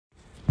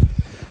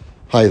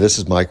Hi, this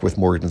is Mike with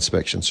Morgan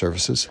Inspection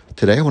Services.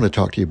 Today I want to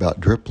talk to you about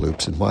drip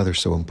loops and why they're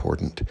so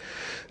important.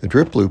 A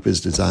drip loop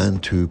is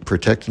designed to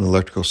protect an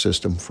electrical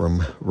system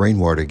from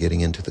rainwater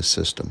getting into the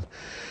system.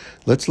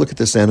 Let's look at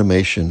this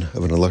animation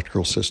of an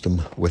electrical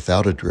system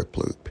without a drip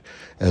loop.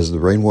 As the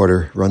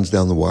rainwater runs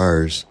down the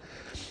wires,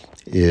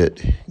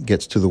 it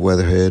gets to the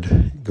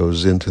weatherhead,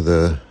 goes into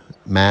the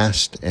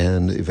mast,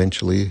 and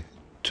eventually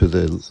to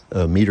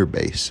the meter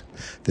base.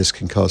 This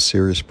can cause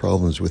serious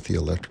problems with the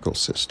electrical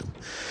system.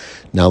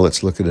 Now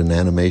let's look at an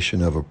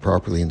animation of a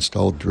properly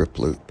installed drip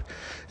loop.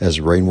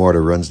 As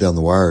rainwater runs down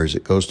the wires,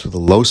 it goes to the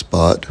low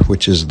spot,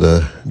 which is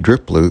the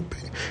drip loop,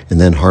 and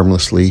then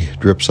harmlessly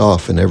drips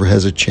off and never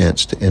has a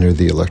chance to enter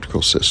the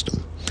electrical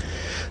system.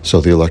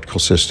 So the electrical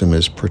system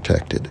is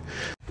protected.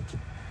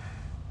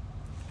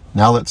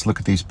 Now let's look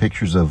at these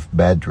pictures of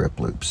bad drip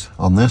loops.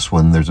 On this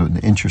one, there's an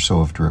inch or so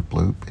of drip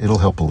loop. It'll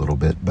help a little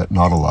bit, but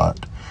not a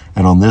lot.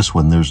 And on this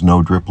one, there's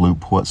no drip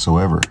loop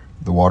whatsoever.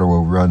 The water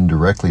will run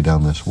directly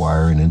down this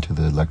wire and into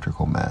the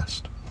electrical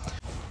mast.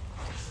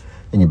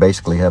 And you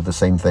basically have the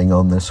same thing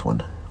on this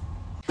one.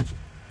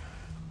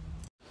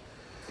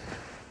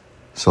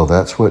 So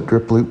that's what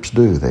drip loops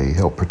do. They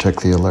help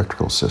protect the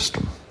electrical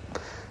system.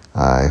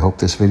 I hope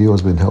this video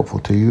has been helpful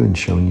to you and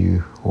shown you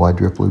why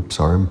drip loops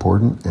are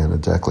important and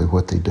exactly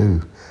what they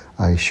do.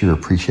 I sure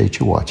appreciate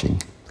you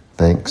watching.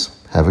 Thanks.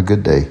 Have a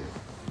good day.